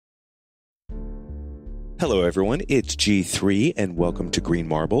Hello, everyone. It's G3, and welcome to Green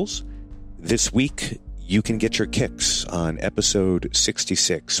Marbles. This week, you can get your kicks on episode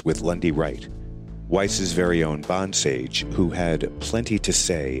 66 with Lundy Wright, Weiss's very own bond sage, who had plenty to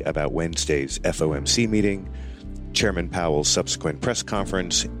say about Wednesday's FOMC meeting, Chairman Powell's subsequent press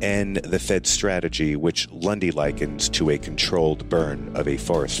conference, and the Fed's strategy, which Lundy likens to a controlled burn of a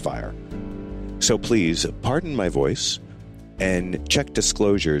forest fire. So please, pardon my voice, and check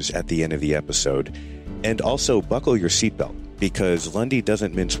disclosures at the end of the episode. And also buckle your seatbelt, because Lundy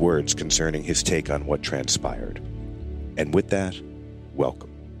doesn't mince words concerning his take on what transpired. And with that,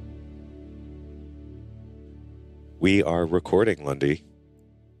 welcome. We are recording, Lundy.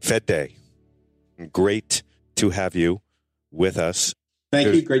 Fed Day. Great to have you with us.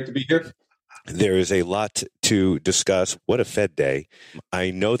 Thank you. Great to be here. There is a lot to discuss. What a Fed Day. I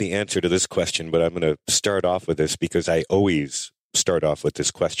know the answer to this question, but I'm going to start off with this because I always start off with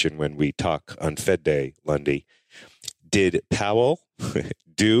this question when we talk on Fed Day, Lundy. Did Powell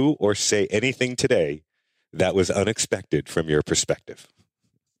do or say anything today that was unexpected from your perspective?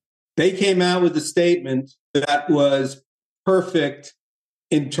 They came out with a statement that was perfect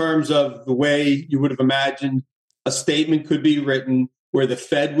in terms of the way you would have imagined a statement could be written, where the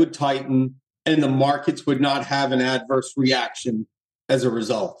Fed would tighten and the markets would not have an adverse reaction as a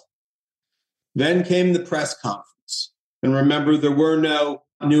result. Then came the press conference. And remember, there were no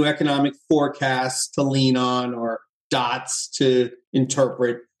new economic forecasts to lean on or dots to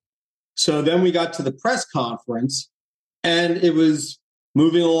interpret. So then we got to the press conference, and it was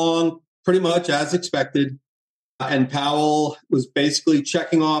moving along pretty much as expected. And Powell was basically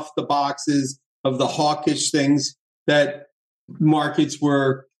checking off the boxes of the hawkish things that markets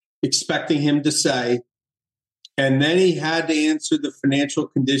were expecting him to say. And then he had to answer the financial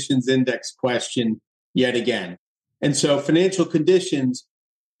conditions index question yet again. And so financial conditions,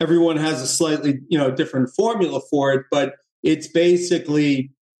 everyone has a slightly, different formula for it, but it's basically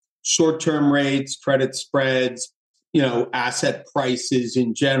short-term rates, credit spreads, asset prices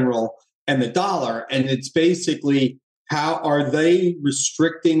in general, and the dollar. And it's basically, how are they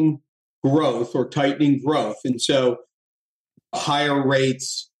restricting growth or tightening growth? And so higher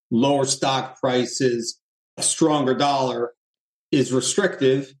rates, lower stock prices, a stronger dollar is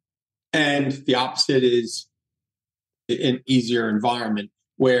restrictive, and the opposite is an easier environment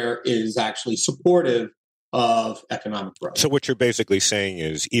where it is actually supportive of economic growth. So what you're basically saying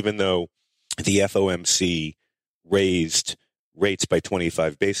is, even though the FOMC raised rates by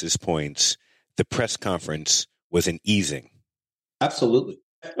 25 basis points, the press conference was an easing. Absolutely.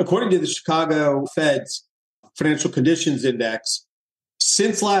 According to the Chicago Fed's Financial Conditions Index,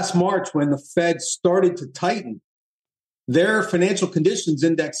 since last March, when the Fed started to tighten, their financial conditions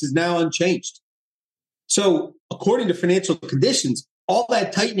index is now unchanged. So according to financial conditions, all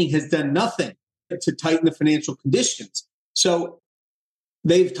that tightening has done nothing to tighten the financial conditions. So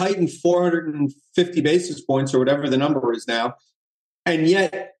they've tightened 450 basis points or whatever the number is now, and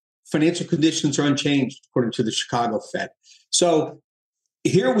yet financial conditions are unchanged according to the Chicago Fed. So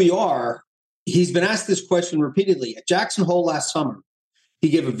here we are. He's been asked this question repeatedly. At Jackson Hole last summer, he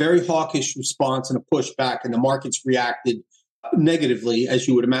gave a very hawkish response and a pushback, and the markets reacted negatively, as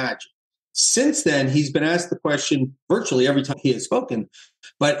you would imagine. Since then, he's been asked the question virtually every time he has spoken,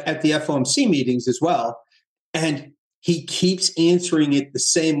 but at the FOMC meetings as well. And he keeps answering it the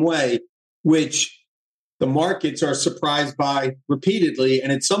same way, which the markets are surprised by repeatedly.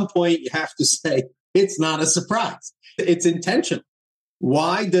 And at some point, you have to say, it's not a surprise. It's intentional.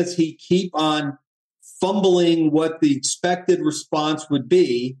 Why does he keep on fumbling what the expected response would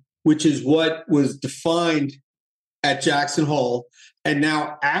be, which is what was defined at Jackson Hole? And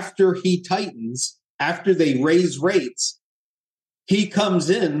now after he tightens, after they raise rates, he comes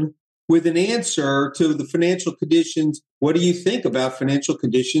in with an answer to the financial conditions. What do you think about financial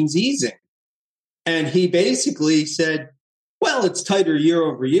conditions easing? And he basically said, well, it's tighter year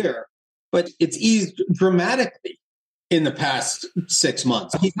over year, but it's eased dramatically in the past 6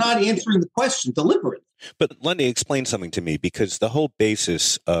 months. He's not answering the question deliberately. But Lundy, explain something to me, because the whole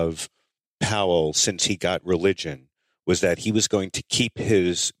basis of Powell, since he got religion, was that he was going to keep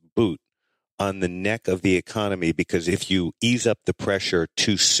his boot on the neck of the economy, because if you ease up the pressure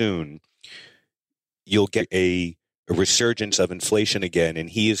too soon, you'll get a resurgence of inflation again, and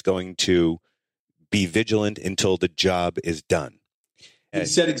he is going to be vigilant until the job is done. He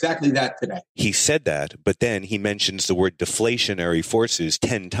said exactly that today. He said that, but then he mentions the word deflationary forces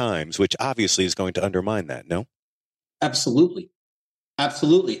 10 times, which obviously is going to undermine that, no? Absolutely.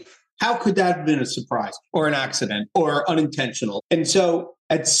 Absolutely. How could that have been a surprise or an accident or unintentional? And so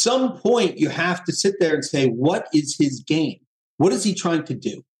at some point, you have to sit there and say, what is his game? What is he trying to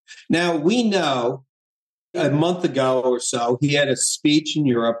do? Now, we know A month ago or so, he had a speech in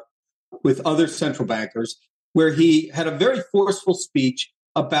Europe with other central bankers where he had a very forceful speech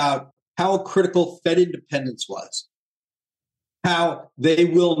about how critical Fed independence was, how they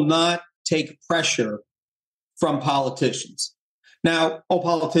will not take pressure from politicians. Now, all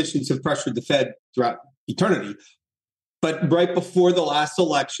politicians have pressured the Fed throughout eternity, but right before the last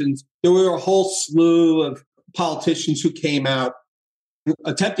elections, there were a whole slew of politicians who came out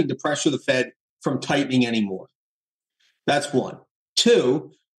attempting to pressure the Fed from tightening anymore. That's one.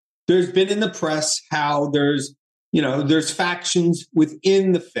 Two, there's been in the press how there's factions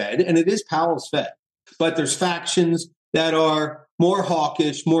within the Fed, and it is Powell's Fed, but there's factions that are more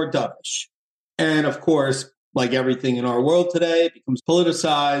hawkish, more dovish. And of course, like everything in our world today, it becomes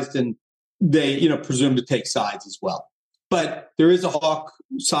politicized and they, presume to take sides as well. But there is a hawk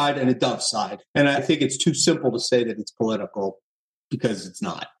side and a dove side. And I think it's too simple to say that it's political because it's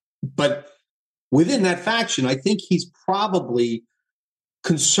not. But within that faction, I think he's probably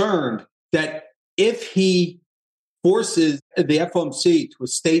concerned that if he forces the FOMC to a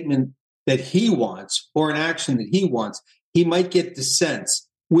statement that he wants or an action that he wants, he might get dissents,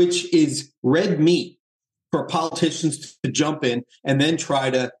 which is red meat for politicians to jump in and then try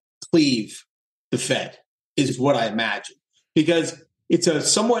to cleave the Fed, is what I imagine. Because it's a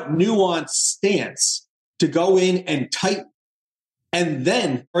somewhat nuanced stance to go in and tighten and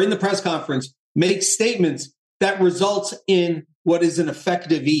then, or in the press conference, make statements that results in what is an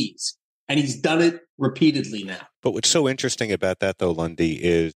effective ease. And he's done it repeatedly now. But what's so interesting about that, though, Lundy,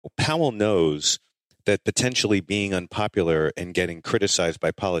 is Powell knows that potentially being unpopular and getting criticized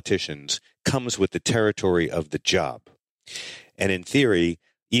by politicians comes with the territory of the job. And in theory,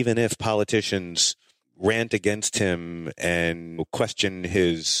 even if politicians rant against him and question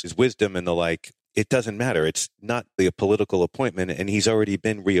his wisdom and the like, it doesn't matter. It's not a political appointment, and he's already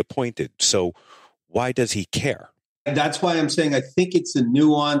been reappointed. So why does he care? And that's why I'm saying I think it's a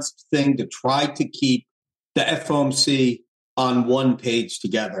nuanced thing to try to keep the FOMC on one page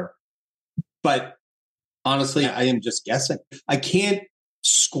together. But honestly, I am just guessing. I can't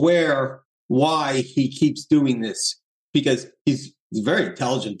square why he keeps doing this because he's a very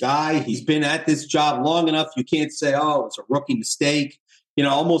intelligent guy. He's been at this job long enough. You can't say, oh, it's a rookie mistake.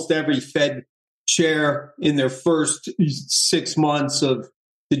 Almost every Fed chair in their first 6 months of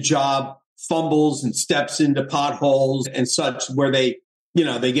the job fumbles and steps into potholes and such where they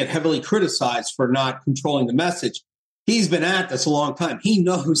get heavily criticized for not controlling the message. He's been at this a long time. He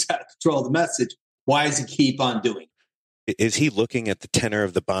knows how to control the message. Why does he keep on doing it? Is he looking at the tenor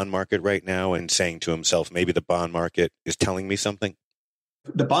of the bond market right now and saying to himself, maybe the bond market is telling me something?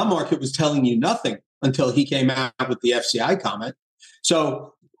 The bond market was telling you nothing until he came out with the FCI comment.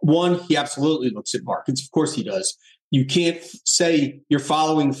 So one, he absolutely looks at markets. Of course he does. You can't say you're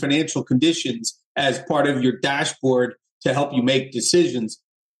following financial conditions as part of your dashboard to help you make decisions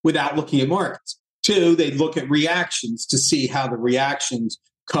without looking at markets. Two, they look at reactions to see how the reactions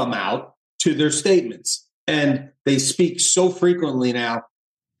come out to their statements. And they speak so frequently now,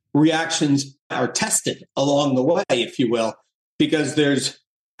 reactions are tested along the way, if you will, because there's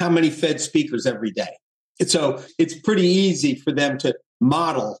how many Fed speakers every day. And so it's pretty easy for them to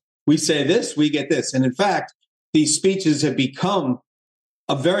model. We say this, we get this. And in fact, these speeches have become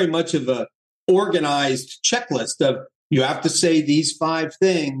a very much of a organized checklist of you have to say these 5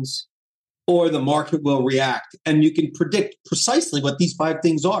 things or the market will react. And you can predict precisely what these 5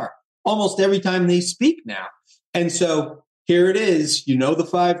 things are almost every time they speak now. And so here it is, the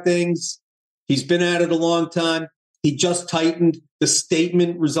 5 things. He's been at it a long time. He just tightened. The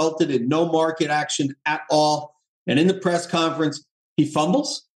statement resulted in no market action at all. And in the press conference, he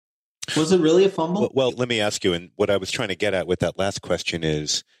fumbles. Was it really a fumble? Well, let me ask you, and what I was trying to get at with that last question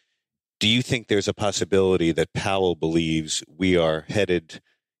is, do you think there's a possibility that Powell believes we are headed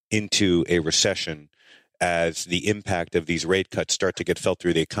into a recession as the impact of these rate cuts start to get felt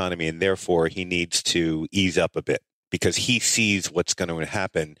through the economy, and therefore he needs to ease up a bit because he sees what's going to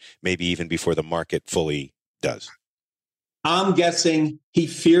happen maybe even before the market fully does? I'm guessing he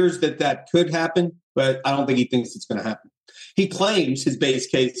fears that could happen, but I don't think he thinks it's going to happen. He claims his base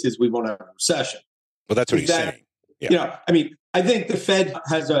case is we won't have a recession. Well, that's what he's saying. Yeah. I think the Fed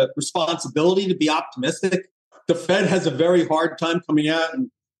has a responsibility to be optimistic. The Fed has a very hard time coming out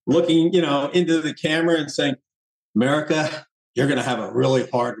and looking, into the camera and saying, America, you're going to have a really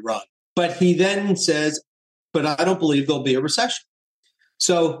hard run. But he then says, but I don't believe there'll be a recession.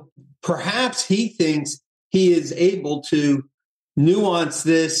 So perhaps he thinks he is able to nuance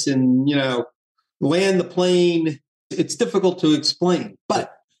this and, land the plane. It's difficult to explain.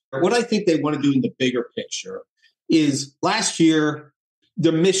 But what I think they want to do in the bigger picture is last year,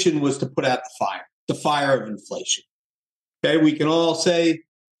 the mission was to put out the fire. the fire of inflation. Okay, we can all say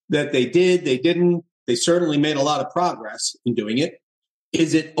that they did, they didn't. They certainly made a lot of progress in doing it.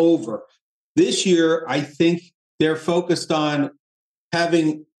 Is it over? This year, I think they're focused on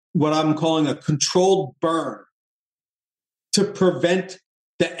having what I'm calling a controlled burn to prevent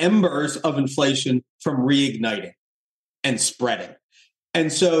the embers of inflation from reigniting and spreading.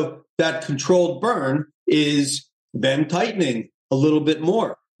 And so that controlled burn is them tightening a little bit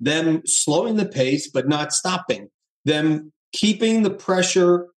more, them slowing the pace but not stopping, them keeping the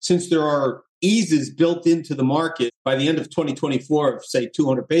pressure, since there are eases built into the market by the end of 2024 of, say,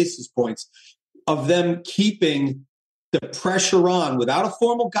 200 basis points, of them keeping the pressure on without a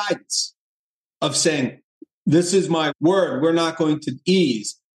formal guidance of saying, this is my word, we're not going to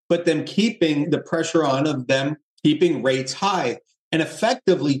ease, but them keeping the pressure on of them keeping rates high and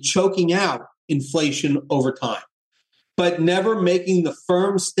effectively choking out inflation over time, but never making the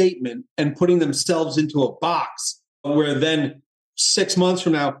firm statement and putting themselves into a box where then 6 months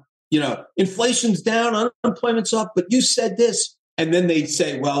from now, inflation's down, unemployment's up, but you said this. And then they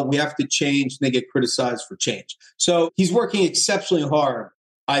say, well, we have to change, and they get criticized for change. So he's working exceptionally hard,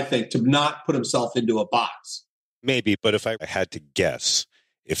 I think, to not put himself into a box. Maybe, but if I had to guess,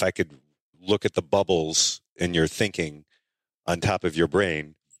 if I could look at the bubbles in your thinking on top of your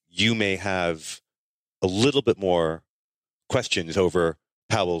brain, you may have a little bit more questions over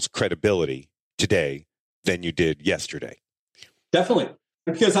Powell's credibility today than you did yesterday. Definitely.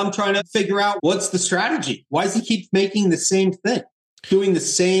 Because I'm trying to figure out what's the strategy. Why does he keep making the same thing, doing the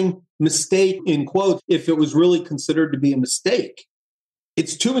same mistake, in quotes, if it was really considered to be a mistake?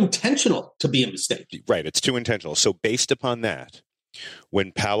 It's too intentional to be a mistake. Right. It's too intentional. So based upon that,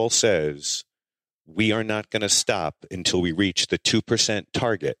 when Powell says we are not going to stop until we reach the 2%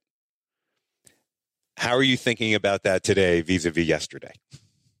 target, how are you thinking about that today vis-a-vis yesterday?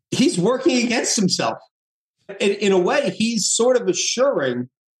 He's working against himself. In a way, he's sort of assuring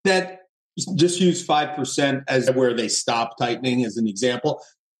that, just use 5% as where they stop tightening as an example.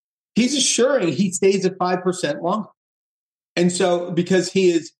 He's assuring he stays at 5% longer. And so, because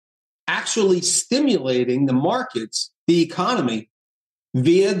he is actually stimulating the markets, the economy,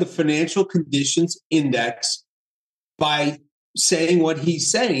 via the financial conditions index by saying what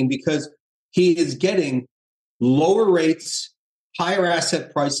he's saying, because he is getting lower rates, higher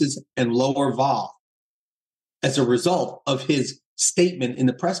asset prices, and lower vol as a result of his statement in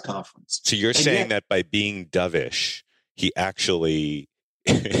the press conference. So you're saying that by being dovish, he actually,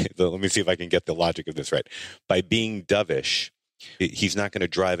 let me see if I can get the logic of this right. By being dovish, he's not going to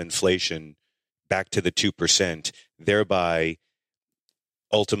drive inflation back to the 2%, thereby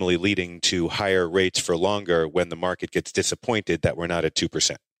ultimately leading to higher rates for longer when the market gets disappointed that we're not at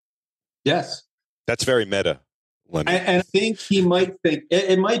 2%. Yes. That's very meta, Lundy. And I think he might think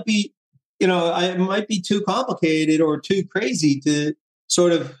it might be, it might be too complicated or too crazy to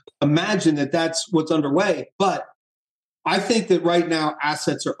sort of imagine that that's what's underway. But I think that right now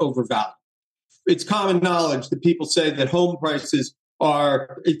assets are overvalued. It's common knowledge that people say that home prices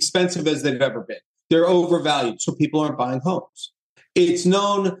are expensive as they've ever been. They're overvalued, so people aren't buying homes. It's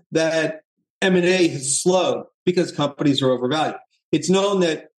known that M&A has slowed because companies are overvalued. It's known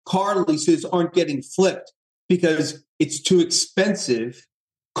that car leases aren't getting flipped because it's too expensive.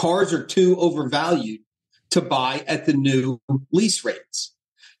 Cars are too overvalued to buy at the new lease rates.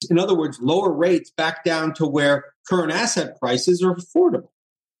 In other words, lower rates back down to where current asset prices are affordable,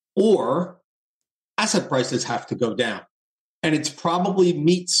 or asset prices have to go down. And it's probably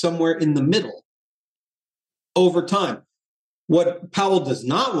meet somewhere in the middle over time. What Powell does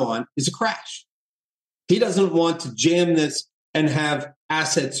not want is a crash. He doesn't want to jam this and have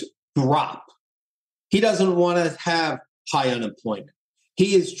assets drop. He doesn't want to have high unemployment.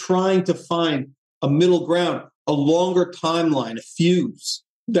 He is trying to find a middle ground, a longer timeline, a fuse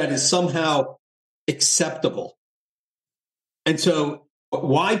that is somehow acceptable. And so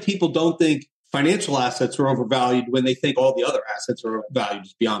why people don't think financial assets are overvalued when they think all the other assets are overvalued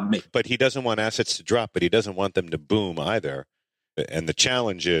is beyond me. But he doesn't want assets to drop, but he doesn't want them to boom either. And the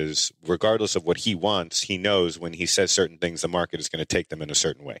challenge is, regardless of what he wants, he knows when he says certain things, the market is going to take them in a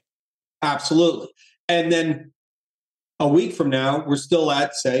certain way. Absolutely. And then a week from now, we're still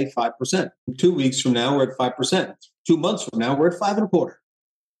at, say, 5%. 2 weeks from now, we're at 5%. 2 months from now, we're at 5.25%.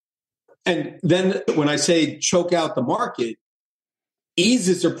 And then when I say choke out the market,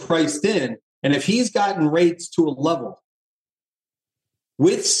 eases are priced in. And if he's gotten rates to a level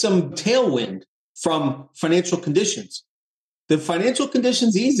with some tailwind from financial conditions, the financial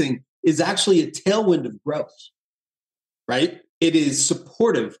conditions easing is actually a tailwind of growth, right? It is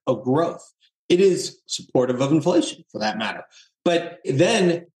supportive of growth. It is supportive of inflation, for that matter. But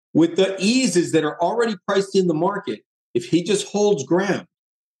then with the eases that are already priced in the market, if he just holds ground,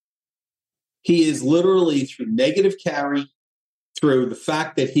 he is literally through negative carry, through the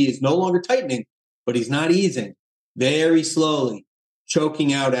fact that he is no longer tightening, but he's not easing, very slowly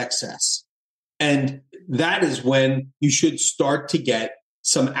choking out excess. And that is when you should start to get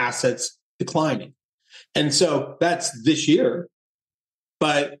some assets declining. And so that's this year,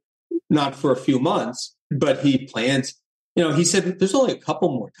 but not for a few months. But he plans, he said there's only a couple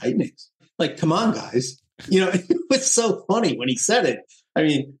more tightenings. Like, come on, guys. It was so funny when he said it. I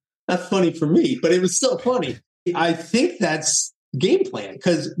mean, not funny for me, but it was still funny. I think that's game plan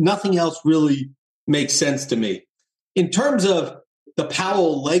because nothing else really makes sense to me. In terms of the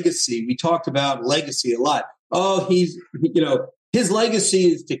Powell legacy, we talked about legacy a lot. Oh, his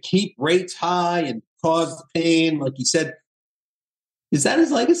legacy is to keep rates high and cause pain, like he said. Is that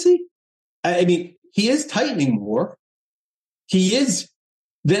his legacy? I mean, he is tightening more. He is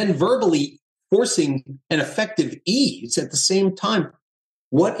then verbally forcing an effective ease at the same time.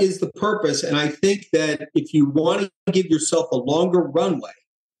 What is the purpose? And I think that if you want to give yourself a longer runway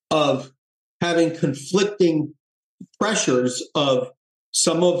of having conflicting pressures of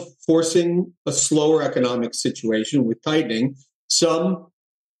some of forcing a slower economic situation with tightening, some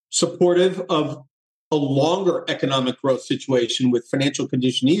supportive of a longer economic growth situation with financial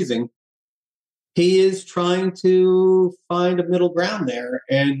condition easing, he is trying to find a middle ground there.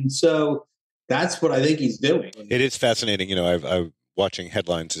 And so that's what I think he's doing. It is fascinating. I'm watching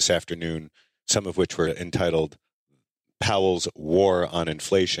headlines this afternoon, some of which were entitled Powell's War on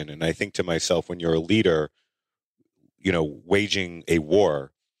Inflation. And I think to myself, when you're a leader, waging a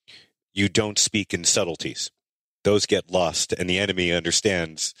war, you don't speak in subtleties. Those get lost, and the enemy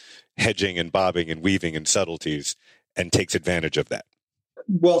understands hedging and bobbing and weaving and subtleties and takes advantage of that.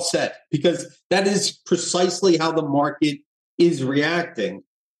 Well said, because that is precisely how the market is reacting.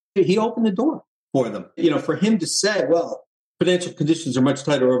 He opened the door for them. For him to say, well, financial conditions are much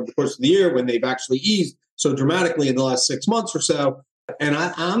tighter over the course of the year when they've actually eased so dramatically in the last 6 months or so. And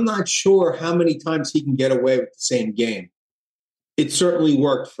I'm not sure how many times he can get away with the same game. It certainly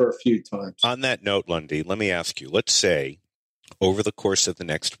worked for a few times. On that note, Lundy, let me ask you, let's say over the course of the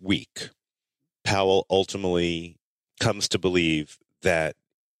next week, Powell ultimately comes to believe that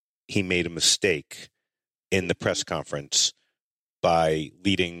he made a mistake in the press conference by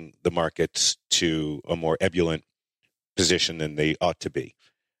leading the markets to a more ebullient position than they ought to be.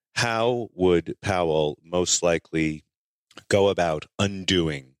 How would Powell most likely go about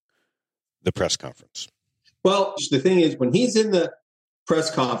undoing the press conference? Well, the thing is, when he's in the press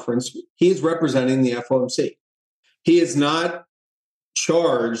conference, he is representing the FOMC. He is not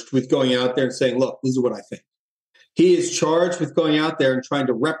charged with going out there and saying, look, this is what I think. He is charged with going out there and trying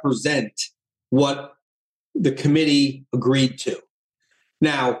to represent what the committee agreed to.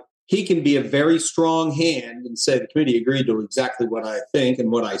 Now, he can be a very strong hand and say the committee agreed to exactly what I think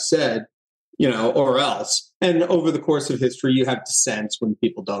and what I said, or else. And over the course of history, you have dissents when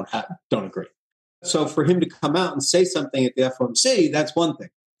people don't agree. So for him to come out and say something at the FOMC, that's one thing.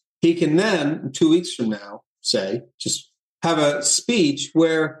 He can then, 2 weeks from now, just have a speech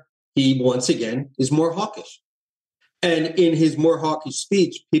where he, once again, is more hawkish. And in his more hawkish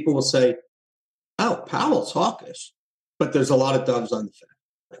speech, people will say, oh, Powell's hawkish, but there's a lot of doves on the Fed.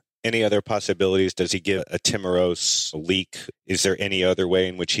 Any other possibilities? Does he give a timorous leak? Is there any other way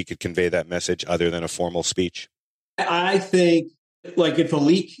in which he could convey that message other than a formal speech? I think, if a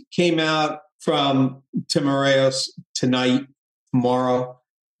leak came out from Timiraos tonight, tomorrow,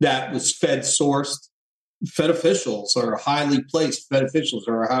 that was Fed sourced, Fed officials or highly placed Fed officials,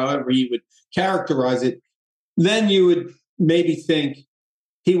 or however you would characterize it, then you would maybe think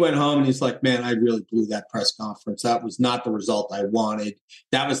he went home and he's like, man, I really blew that press conference. That was not the result I wanted.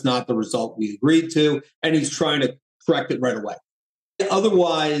 That was not the result we agreed to. And he's trying to correct it right away.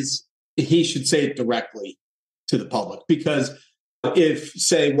 Otherwise, he should say it directly to the public, because if,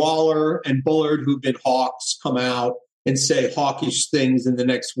 say, Waller and Bullard, who've been hawks, come out and say hawkish things in the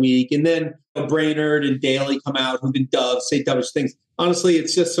next week, and then Brainerd and Daly come out, who've been doves, say dovish things, honestly,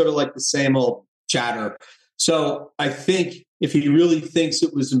 it's just sort of like the same old chatter. So I think if he really thinks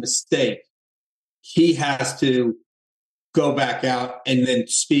it was a mistake, he has to go back out and then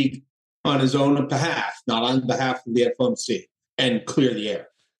speak on his own behalf, not on behalf of the FOMC, and clear the air.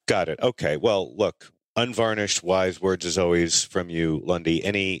 Got it. Okay. Well, look, unvarnished, wise words as always from you, Lundy.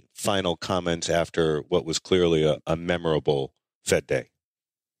 Any final comments after what was clearly a memorable Fed day?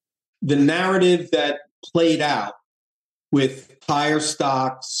 The narrative that played out with higher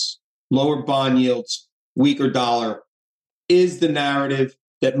stocks, lower bond yields, weaker dollar is the narrative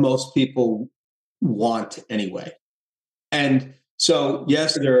that most people want anyway. And So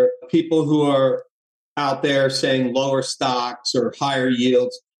yes, there are people who are out there saying lower stocks or higher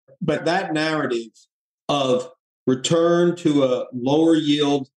yields, but that narrative of return to a lower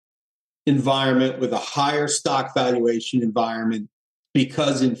yield environment with a higher stock valuation environment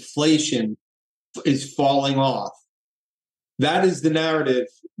because inflation is falling off, that is the narrative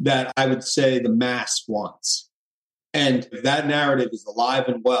that I would say the mass wants. And that narrative is alive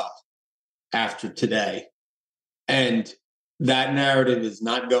and well after today. And that narrative is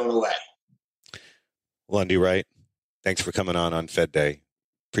not going away. Lundy Wright, thanks for coming on Fed Day.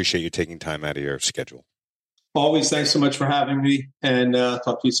 Appreciate you taking time out of your schedule. Always, thanks so much for having me, and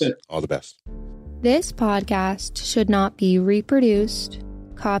talk to you soon. All the best. This podcast should not be reproduced,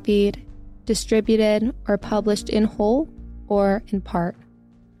 copied, distributed, or published in whole or in part.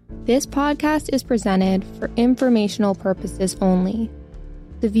 This podcast is presented for informational purposes only.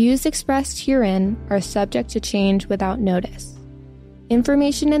 The views expressed herein are subject to change without notice.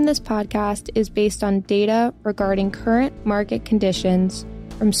 Information in this podcast is based on data regarding current market conditions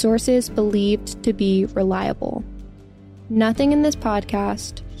from sources believed to be reliable. Nothing in this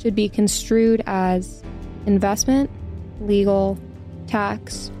podcast should be construed as investment, legal,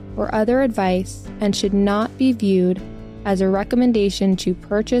 tax, or other advice and should not be viewed as a recommendation to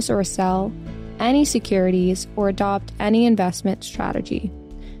purchase or sell any securities or adopt any investment strategy.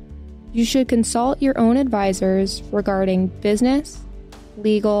 You should consult your own advisors regarding business,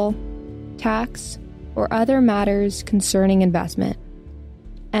 legal, tax, or other matters concerning investment.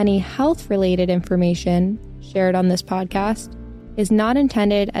 Any health-related information shared on this podcast is not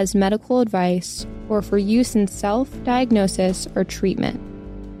intended as medical advice or for use in self-diagnosis or treatment.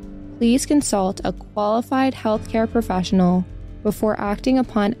 Please consult a qualified healthcare professional before acting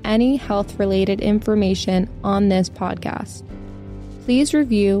upon any health-related information on this podcast. Please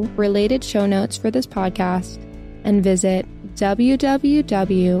review related show notes for this podcast and visit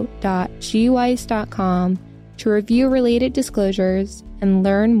www.gweiss.com to review related disclosures and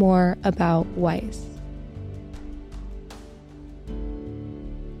learn more about Weiss.